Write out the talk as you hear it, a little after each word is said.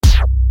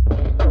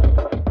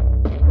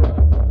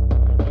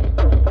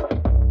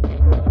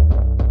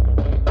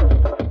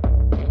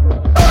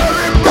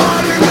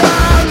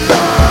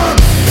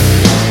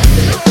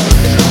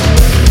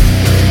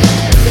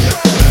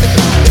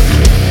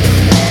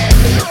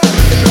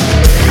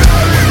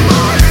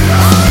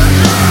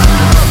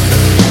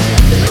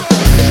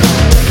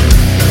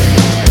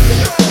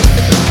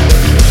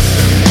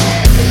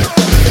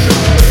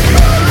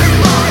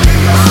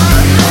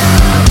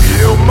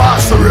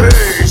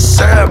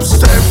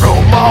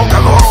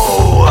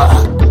alcohol.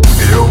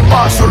 You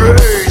must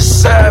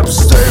release,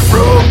 abstain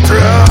from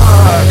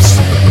drugs,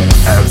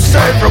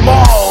 abstain from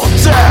all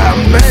that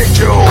make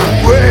you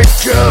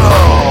weaker.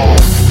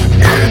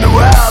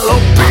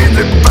 Envelop in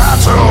the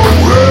battle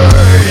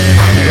way.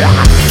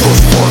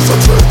 Those words that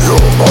train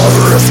your mind,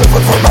 receive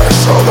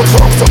information that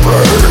from the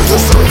brain. The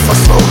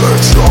surface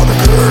knowledge on the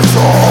gates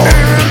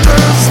in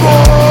this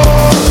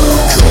world.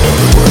 You're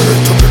the way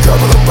to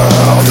become the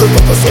man. The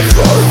purpose of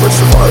life will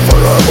survive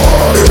forever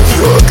if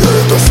you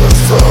gain the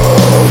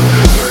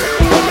system.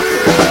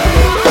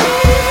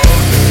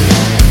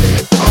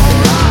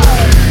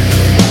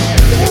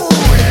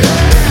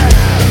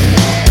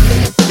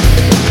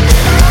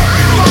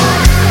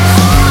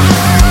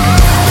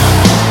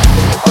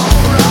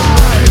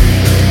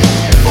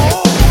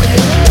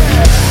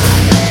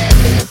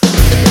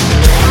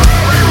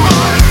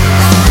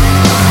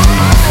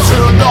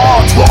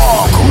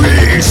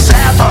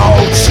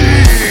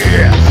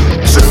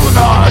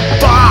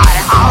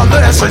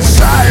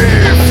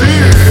 Society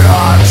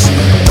fears.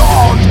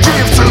 Don't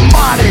give the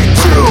money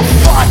to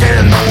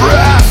fucking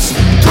brands.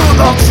 Do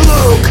not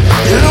look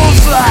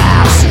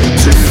useless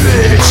to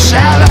each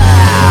other.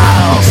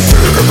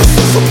 Figure the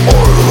system